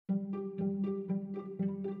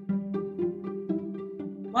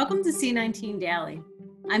Welcome to C19 Daily.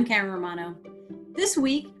 I'm Karen Romano. This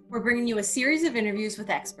week, we're bringing you a series of interviews with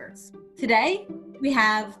experts. Today, we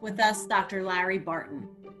have with us Dr. Larry Barton.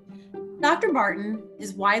 Dr. Barton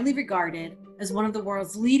is widely regarded as one of the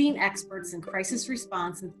world's leading experts in crisis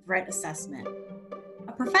response and threat assessment.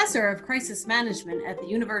 A professor of crisis management at the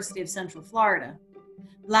University of Central Florida,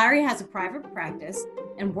 Larry has a private practice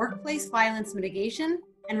in workplace violence mitigation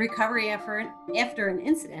and recovery effort after an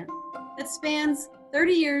incident that spans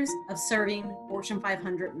 30 years of serving Fortune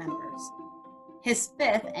 500 members. His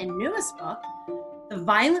fifth and newest book, The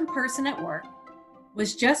Violent Person at Work,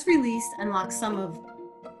 was just released and unlocks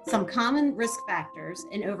some common risk factors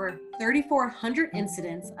in over 3,400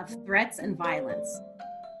 incidents of threats and violence.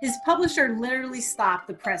 His publisher literally stopped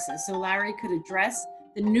the presses so Larry could address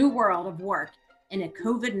the new world of work in a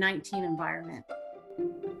COVID-19 environment.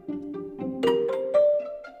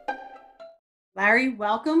 Larry,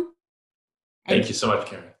 welcome. Thank you so much,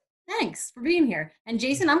 Karen. Thanks for being here. And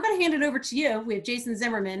Jason, I'm going to hand it over to you. We have Jason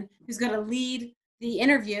Zimmerman, who's going to lead the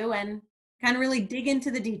interview and kind of really dig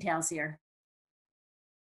into the details here.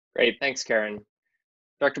 Great. Thanks, Karen.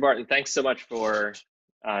 Dr. Barton, thanks so much for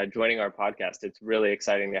joining our podcast. It's really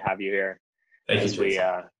exciting to have you here as we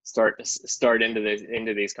start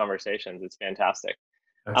into these conversations. It's fantastic.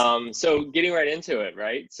 So getting right into it,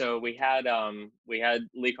 right? So we had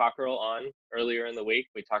Lee Cockerell on earlier in the week.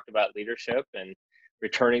 We talked about leadership and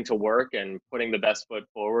returning to work and putting the best foot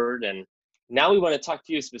forward. And now we want to talk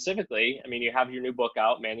to you specifically. I mean, you have your new book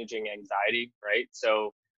out, Managing Anxiety, right?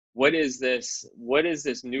 So what is this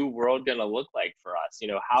new world going to look like for us? You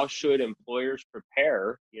know, how should employers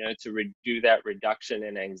prepare, to do that reduction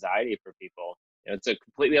in anxiety for people? It's a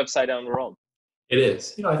completely upside down world. It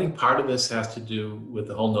is. I think part of this has to do with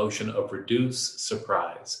the whole notion of reduce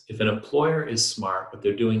surprise. If an employer is smart, what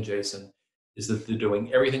they're doing, Jason, is that they're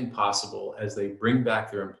doing everything possible as they bring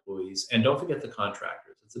back their employees. And don't forget the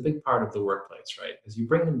contractors. It's a big part of the workplace, right? As you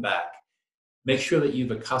bring them back, make sure that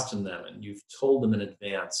you've accustomed them and you've told them in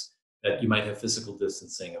advance that you might have physical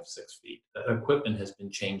distancing of 6 feet, that equipment has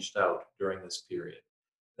been changed out during this period,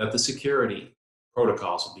 that the security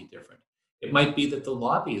protocols will be different. It might be that the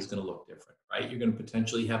lobby is going to look different, right? You're going to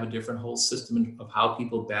potentially have a different whole system of how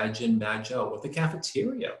people badge in, badge out, what the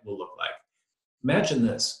cafeteria will look like. Imagine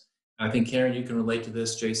this. I think, Karen, you can relate to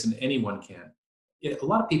this. Jason, anyone can. A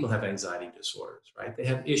lot of people have anxiety disorders, right? They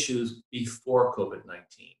have issues before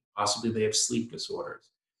COVID-19. Possibly they have sleep disorders.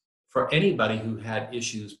 For anybody who had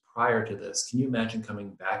issues prior to this, can you imagine coming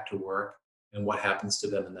back to work and what happens to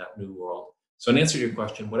them in that new world? So in answer to your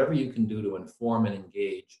question, whatever you can do to inform and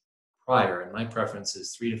engage prior, and my preference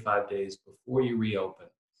is 3 to 5 days before you reopen,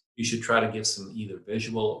 you should try to give some either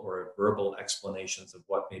visual or verbal explanations of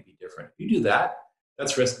what may be different. If you do that,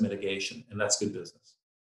 that's risk mitigation, and that's good business.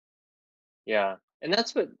 Yeah, and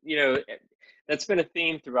that's what, that's been a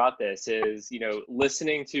theme throughout this is,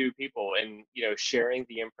 listening to people and, sharing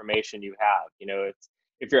the information you have.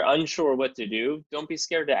 If you're unsure what to do, don't be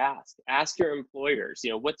scared to ask. Ask your employers,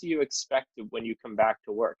 what do you expect when you come back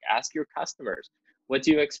to work? Ask your customers, what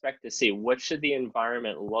do you expect to see? What should the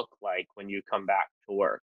environment look like when you come back to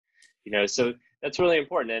work? So that's really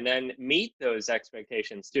important. And then meet those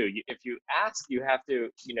expectations too. If you ask, you have to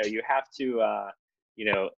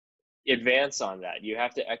advance on that. You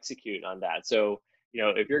have to execute on that. So,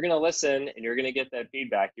 if you're going to listen and you're going to get that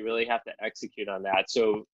feedback, you really have to execute on that.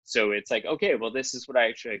 So it's like, okay, well, this is what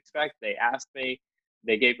I should expect. They asked me,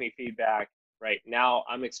 they gave me feedback. Right now,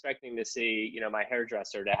 I'm expecting to see, my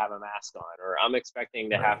hairdresser to have a mask on, or I'm expecting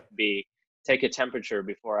to have to take a temperature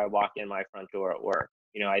before I walk in my front door at work.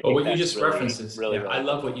 I think what you just referenced is, I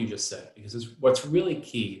love what you just said, because what's really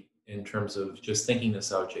key in terms of just thinking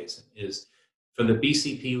this out, Jason, is for the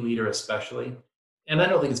BCP leader especially, and I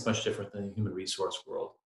don't think it's much different than the human resource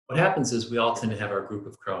world. What happens is we all tend to have our group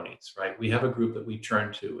of cronies, right? We have a group that we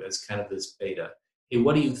turn to as kind of this beta. Hey,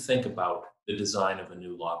 what do you think about the design of a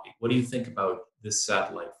new lobby? What do you think about this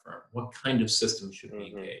satellite firm? What kind of system should we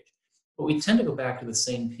engage? But we tend to go back to the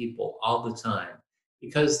same people all the time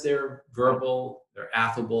because they're verbal, they're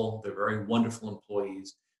affable, they're very wonderful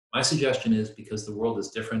employees. My suggestion is, because the world is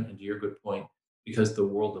different, and to your good point, because the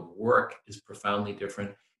world of work is profoundly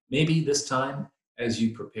different, maybe this time, as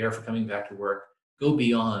you prepare for coming back to work, go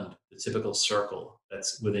beyond the typical circle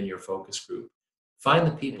that's within your focus group. Find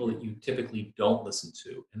the people that you typically don't listen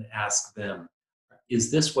to and ask them,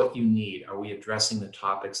 is this what you need? Are we addressing the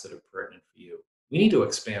topics that are pertinent for you? We need to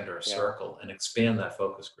expand our circle and expand that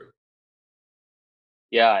focus group.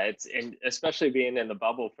 Yeah, and especially being in the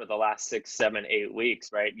bubble for the last 6, 7, 8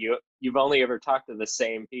 weeks, right? You've only ever talked to the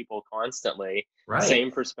same people constantly, right?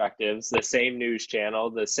 Same perspectives, the same news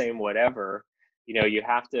channel, the same whatever. you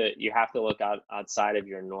have to look outside of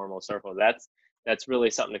your normal circle. That's really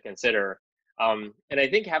something to consider. And I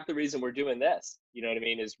think half the reason we're doing this, you know what I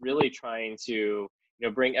mean, is really trying to,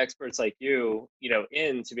 bring experts like you,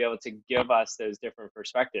 in to be able to give us those different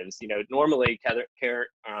perspectives. Normally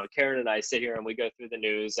Karen and I sit here and we go through the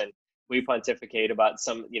news and we pontificate about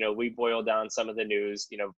some, we boil down some of the news,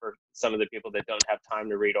 for some of the people that don't have time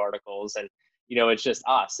to read articles. And, it's just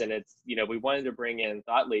us. And it's, we wanted to bring in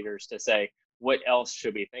thought leaders to say, what else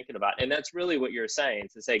should we be thinking about? And that's really what you're saying,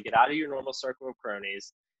 to say, get out of your normal circle of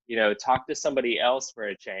cronies, talk to somebody else for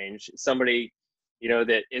a change, somebody,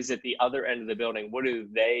 that is at the other end of the building. What do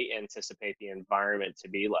they anticipate the environment to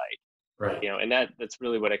be like? Right. And that's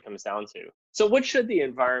really what it comes down to. So what should the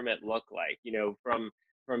environment look like,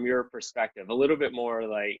 from your perspective, a little bit more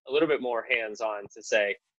hands-on, to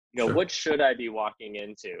say, Sure. What should I be walking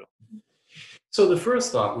into? So the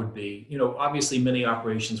first thought would be, obviously many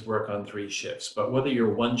operations work on 3 shifts, but whether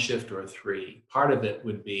you're 1 shift or 3, part of it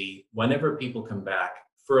would be whenever people come back,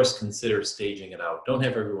 first consider staging it out. Don't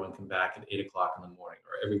have everyone come back at 8 o'clock in the morning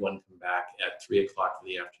or everyone come back at 3 o'clock for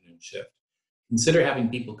the afternoon shift. Consider having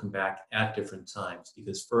people come back at different times,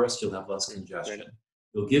 because first you'll have less congestion.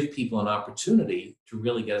 You'll give people an opportunity to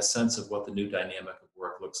really get a sense of what the new dynamic of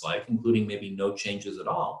work looks like, including maybe no changes at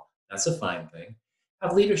all. That's a fine thing.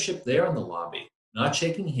 Have leadership there in the lobby, not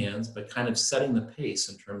shaking hands, but kind of setting the pace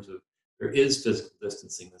in terms of there is physical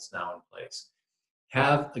distancing that's now in place.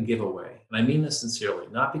 Have a giveaway. And I mean this sincerely,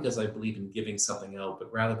 not because I believe in giving something out,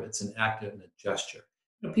 but rather it's an act and a gesture.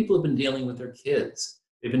 People have been dealing with their kids.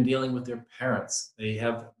 They've been dealing with their parents. They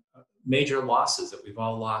have major losses that we've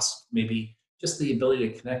all lost, maybe just the ability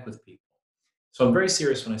to connect with people. So I'm very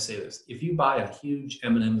serious when I say this. If you buy a huge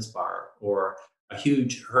M&M's bar or a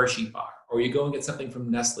huge Hershey bar, or you go and get something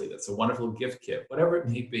from Nestle that's a wonderful gift kit, whatever it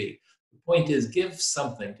may be, the point is give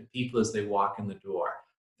something to people as they walk in the door.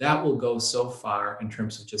 That will go so far in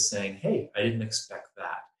terms of just saying, hey, I didn't expect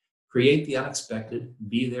that. Create the unexpected,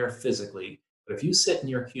 be there physically. But if you sit in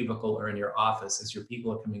your cubicle or in your office as your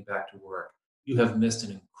people are coming back to work, you have missed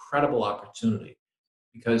an incredible opportunity.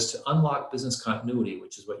 Because to unlock business continuity,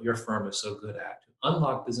 which is what your firm is so good at, to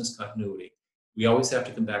unlock business continuity, we always have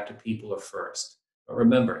to come back to people are first. But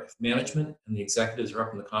remember, if management and the executives are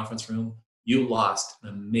up in the conference room, you lost an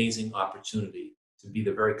amazing opportunity to be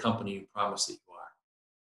the very company you promised that you are.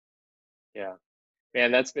 Yeah.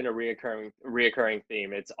 Man, that's been a reoccurring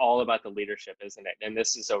theme. It's all about the leadership, isn't it? And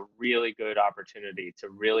this is a really good opportunity to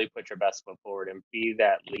really put your best foot forward and be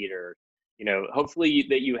that leader, hopefully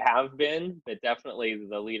that you have been, but definitely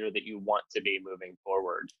the leader that you want to be moving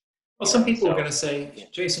forward. Well, some people are going to say,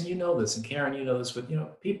 Jason, you know this, and Karen, you know this, but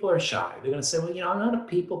people are shy. They're going to say, well, I'm not a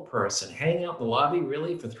people person. Hang out in the lobby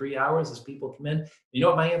really for 3 hours as people come in. You know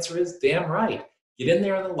what my answer is? Damn right. Get in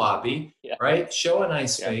there in the lobby, right? Show a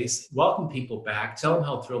nice face, welcome people back, tell them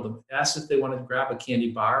how thrilled them, ask if they want to grab a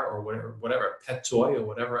candy bar or whatever, a pet toy or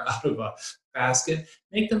whatever out of a basket.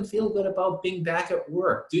 Make them feel good about being back at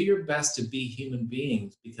work. Do your best to be human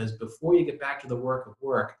beings, because before you get back to the work of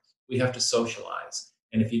work, we have to socialize.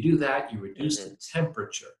 And if you do that, you reduce the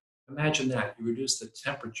temperature. Imagine that, you reduce the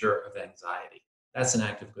temperature of anxiety. That's an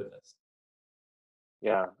act of goodness.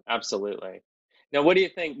 Yeah, absolutely. Now, what do you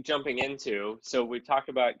think jumping into? So we talked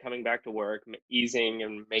about coming back to work, easing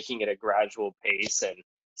and making it a gradual pace and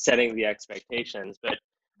setting the expectations. But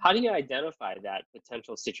how do you identify that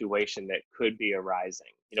potential situation that could be arising?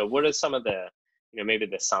 What are some of the, maybe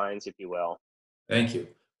the signs, if you will? Thank you.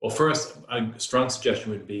 Well, first, a strong suggestion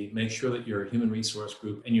would be make sure that your human resource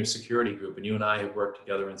group and your security group, and you and I have worked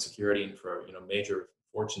together in security and for major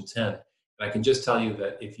Fortune 10. And I can just tell you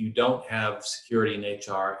that if you don't have security in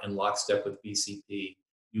HR in lockstep with BCP,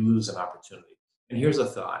 you lose an opportunity. And here's a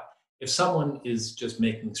thought. If someone is just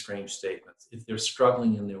making strange statements, if they're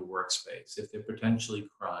struggling in their workspace, if they're potentially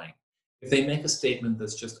crying, if they make a statement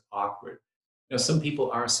that's just awkward, some people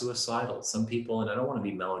are suicidal. Some people, and I don't want to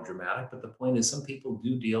be melodramatic, but the point is some people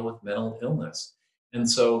do deal with mental illness. And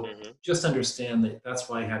so just understand that that's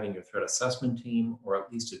why having your threat assessment team, or at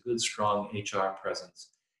least a good, strong HR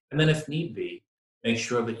presence. And then if need be, make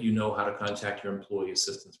sure that you know how to contact your employee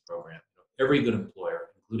assistance program. Every good employer,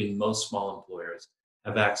 including most small employers,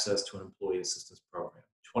 have access to an employee assistance program,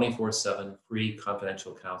 24/7 free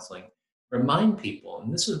confidential counseling. Remind people,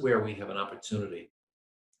 and this is where we have an opportunity.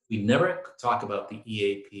 We never talk about the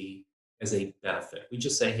EAP as a benefit. We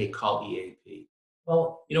just say, hey, call EAP.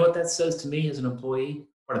 Well, you know what that says to me as an employee?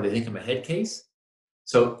 What do they think I'm a head case?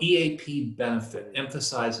 So EAP benefit,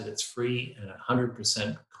 emphasize that it's free and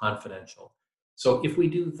 100% confidential. So if we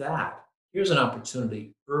do that, here's an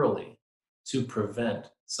opportunity early to prevent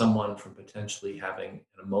someone from potentially having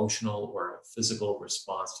an emotional or a physical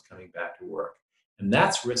response to coming back to work. And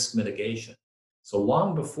that's risk mitigation. So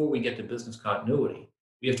long before we get to business continuity,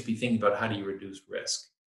 we have to be thinking about how do you reduce risk.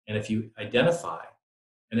 And if you identify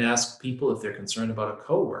and ask people if they're concerned about a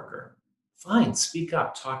coworker, fine, speak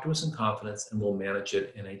up, talk to us in confidence, and we'll manage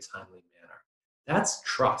it in a timely manner. That's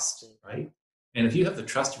trust, right? And if you have the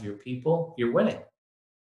trust of your people, you're winning.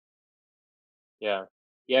 Yeah.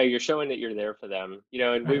 Yeah, you're showing that you're there for them.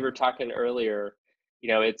 And we Right. were talking earlier,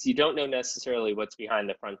 it's you don't know necessarily what's behind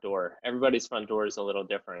the front door. Everybody's front door is a little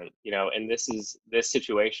different, and this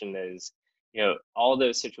situation is, all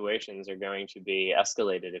those situations are going to be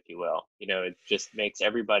escalated, if you will. It just makes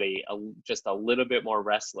everybody just a little bit more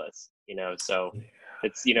restless, so Yeah,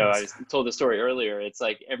 it's, I was exactly. told the story earlier. It's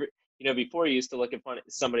like before you used to look at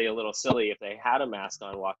somebody a little silly if they had a mask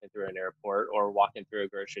on walking through an airport or walking through a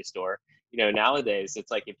grocery store. Nowadays it's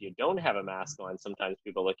like if you don't have a mask on, sometimes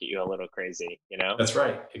people look at you a little crazy. That's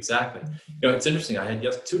right. Exactly. It's interesting. I had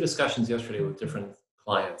just two discussions yesterday with different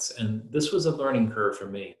clients, and this was a learning curve for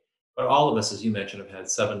me. But all of us, as you mentioned, have had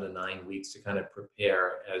 7 to 9 weeks to kind of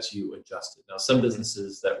prepare as you adjusted. Now, some Hmm.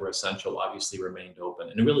 businesses that were essential obviously remained open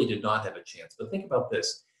and really did not have a chance. But think about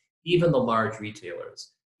this: even the large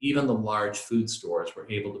retailers, even the large food stores were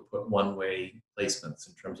able to put one-way placements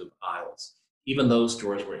in terms of aisles. Even those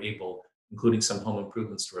stores were able, including some home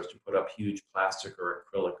improvement stores, to put up huge plastic or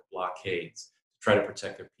acrylic blockades try to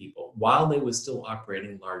protect their people while they was still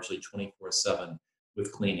operating largely 24/7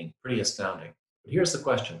 with cleaning. Pretty astounding. But here's the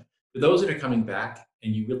question. For those that are coming back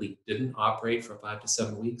and you really didn't operate for 5 to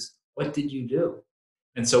 7 weeks, what did you do?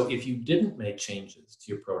 And so if you didn't make changes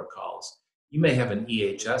to your protocols, you may have an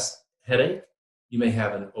EHS headache, you may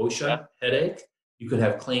have an Yeah. OSHA headache, you could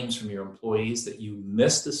have claims from your employees that you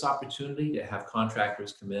missed this opportunity to have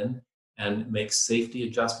contractors come in and make safety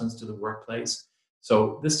adjustments to the workplace.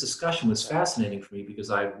 So this discussion was Yeah. fascinating for me because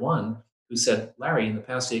I had one who said, Larry, in the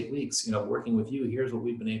past 8 weeks, working with you, here's what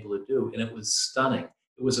we've been able to do. And it was stunning.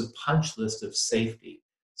 It was a punch list of safety.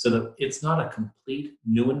 So that it's not a complete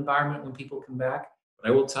new environment when people come back, but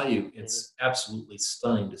I will tell you, Hmm. it's absolutely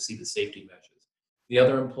stunning to see the safety measures. The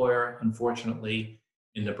other employer, unfortunately,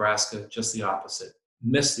 in Nebraska, just the opposite,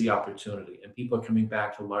 missed the opportunity. And people are coming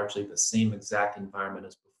back to largely the same exact environment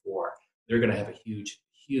as before. They're going to have a huge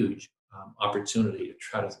opportunity to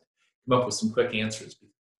try to come up with some quick answers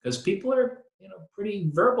because people are pretty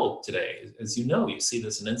verbal today. As you know, you see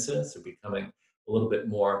this in incidents. They're becoming a little bit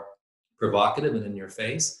more provocative and in your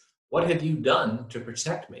face. What have you done to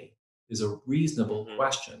protect me is a reasonable Hmm.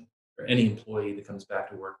 question for any employee that comes back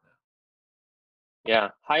to work now.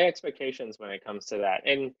 Yeah, high expectations when it comes to that.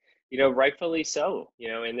 And rightfully so.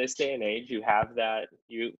 In this day and age, you have that.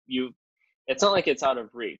 It's not like it's out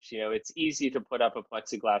of reach. It's easy to put up a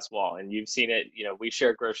plexiglass wall, and you've seen it. We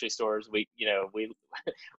share grocery stores. We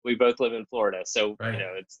both live in Florida, so Right,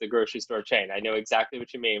 it's the grocery store chain. I know exactly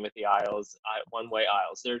what you mean with the aisles, one-way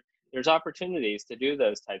aisles. There's opportunities to do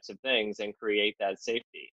those types of things and create that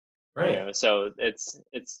safety. right, So it's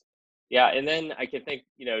yeah. And then I can think,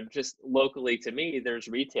 just locally to me, there's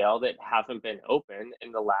retail that haven't been open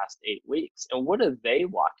in the last 8 weeks, and what are they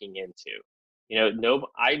walking into? No,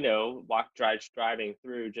 I know, driving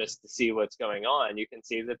through just to see what's going on, you can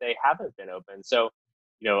see that they haven't been open. So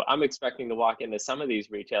I'm expecting to walk into some of these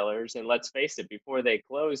retailers, and let's face it, before they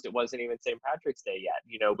closed, it wasn't even St. Patrick's Day yet.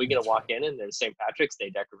 We're gonna that's walk right. in and there's St. Patrick's Day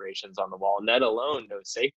decorations on the wall, and that alone, no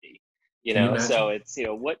safety. Can you So imagine? it's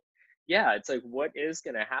what, yeah, it's like what is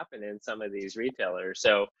going to happen in some of these retailers.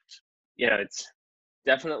 So it's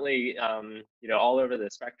definitely all over the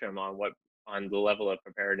spectrum on the level of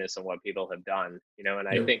preparedness and what people have done. And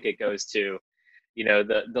I You know, think it goes to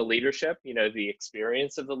the leadership, the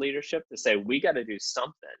experience of the leadership to say we got to do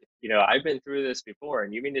something. I've been through this before,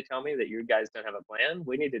 and you mean to tell me that you guys don't have a plan?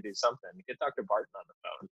 We need to do something. Get Dr. Barton on the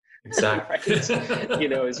phone. exactly.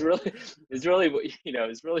 Right? Is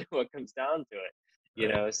really what comes down to it.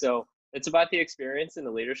 Right. So it's about the experience and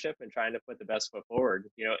the leadership and trying to put the best foot forward.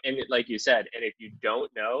 And like you said, and if you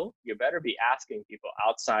don't know, you better be asking people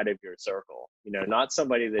outside of your circle. Not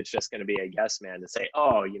somebody that's just going to be a yes man to say,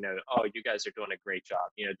 oh, oh, you guys are doing a great job.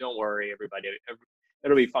 Don't worry, everybody,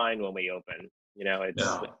 it'll be fine when we open. It's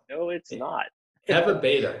like, No. no, it's not. Have a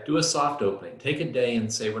beta, do a soft opening. Take a day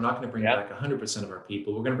and say, we're not going to bring Yeah. back 100% of our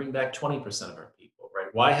people. We're going to bring back 20% of our people, right?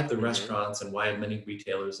 Why have the Hmm. restaurants and why have many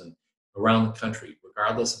retailers and around the country,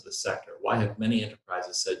 regardless of the sector, why have many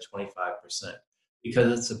enterprises said 25%?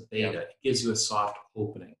 Because it's a Yeah. beta. It gives you a soft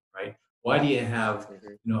opening, right? Why do you have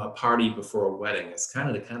a party before a wedding? It's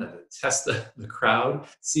kind of to test the crowd,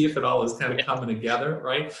 see if it all is kind of coming together,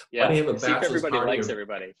 right? Yeah. Why do you have a See if bachelor's everybody party likes or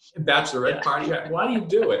everybody. bachelorette party? Why do you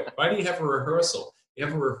do it? Why do you have a rehearsal? You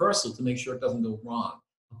have a rehearsal to make sure it doesn't go wrong.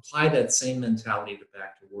 Apply that same mentality to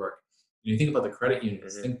back to work. When you think about the credit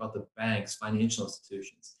unions, think about the banks, financial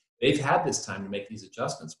institutions. They've had this time to make these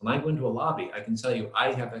adjustments. When I go into a lobby, I can tell you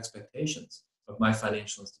I have expectations of my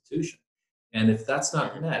financial institution. And if that's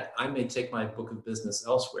not met, I may take my book of business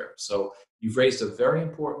elsewhere. So you've raised a very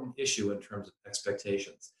important issue in terms of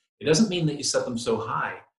expectations. It doesn't mean that you set them so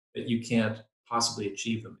high that you can't possibly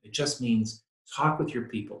achieve them. It just means talk with your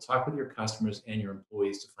people, talk with your customers and your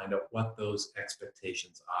employees to find out what those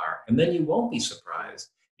expectations are. And then you won't be surprised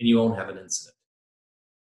and you won't have an incident.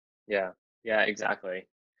 Yeah, exactly.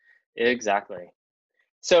 Exactly.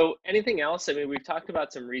 So anything else? I mean, we've talked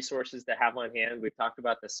about some resources to have on hand. We've talked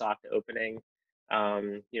about the soft opening.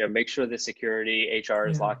 Make sure the security, HR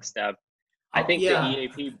is lockstep. I think the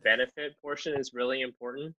EAP benefit portion is really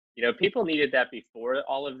important. People needed that before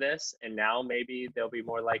all of this, and now maybe they'll be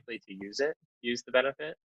more likely to use the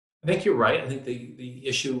benefit. I think you're right. I think the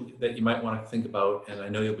issue that you might want to think about, and I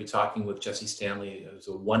know you'll be talking with Jesse Stanley, who's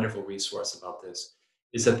a wonderful resource about this,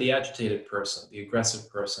 is that the agitated person, the aggressive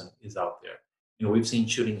person is out there. We've seen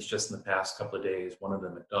shootings just in the past couple of days, one of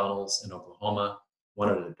them at McDonald's in Oklahoma, one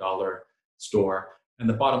at a dollar store. And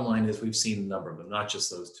the bottom line is we've seen a number of them, not just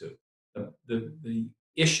those two. The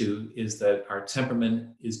issue is that our temperament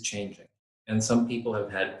is changing. And some people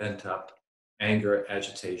have had pent up anger,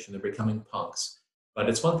 agitation. They're becoming punks. But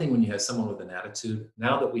it's one thing when you have someone with an attitude.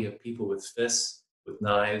 Now that we have people with fists, with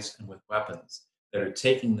knives, and with weapons that are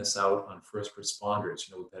taking this out on first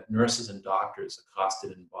responders. We've had nurses and doctors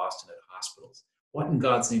accosted in Boston at hospitals. What in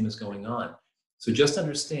God's name is going on? So just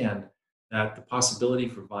understand that the possibility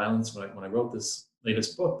for violence, when I wrote this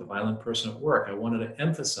latest book, The Violent Person at Work, I wanted to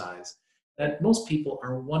emphasize that most people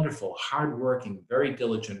are wonderful, hardworking, very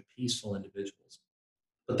diligent, peaceful individuals.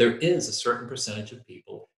 But there is a certain percentage of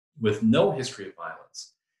people with no history of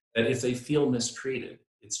violence that if they feel mistreated,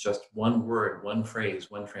 it's just one word, one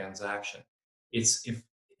phrase, one transaction.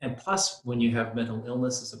 And plus, when you have mental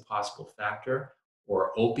illness as a possible factor,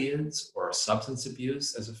 or opiates, or substance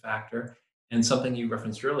abuse as a factor, and something you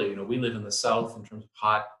referenced earlier, we live in the South in terms of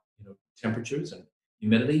hot, temperatures and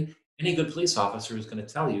humidity. Any good police officer is going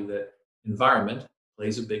to tell you that environment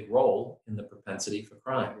plays a big role in the propensity for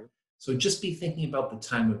crime. So just be thinking about the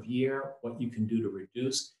time of year, what you can do to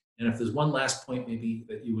reduce. And if there's one last point maybe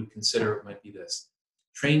that you would consider, it might be this: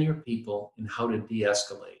 train your people in how to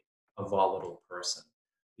de-escalate a volatile person,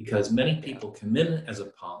 because many people come in as a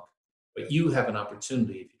punk, but you have an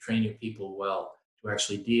opportunity, if you train your people well, to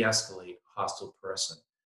actually de-escalate a hostile person.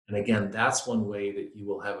 And again, that's one way that you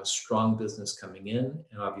will have a strong business coming in,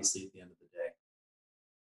 and obviously at the end of the day.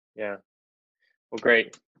 Yeah. Well,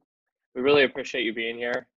 great. We really appreciate you being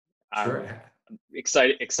here. Sure. I'm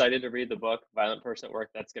excited to read the book, Violent Person at Work.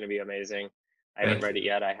 That's going to be amazing. I haven't read it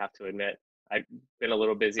yet, I have to admit. I've been a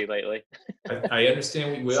little busy lately. I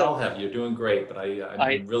understand we all have. You're doing great, but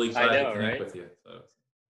I'm really glad to connect with you. So.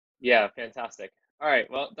 Yeah, fantastic. All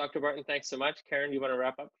right. Well, Dr. Barton, thanks so much. Karen, you want to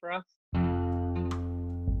wrap up for us?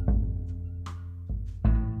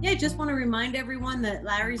 Yeah, I just want to remind everyone that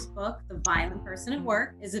Larry's book, The Violent Person at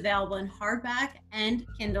Work, is available in hardback and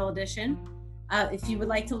Kindle edition. If you would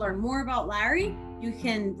like to learn more about Larry, you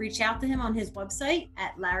can reach out to him on his website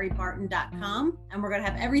at larrybarton.com. And we're going to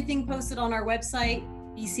have everything posted on our website,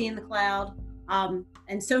 BC in the Cloud,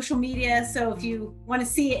 and social media. So if you want to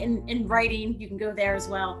see it in writing, you can go there as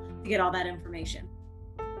well to get all that information.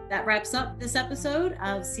 That wraps up this episode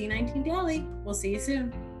of C19 Daily. We'll see you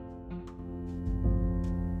soon.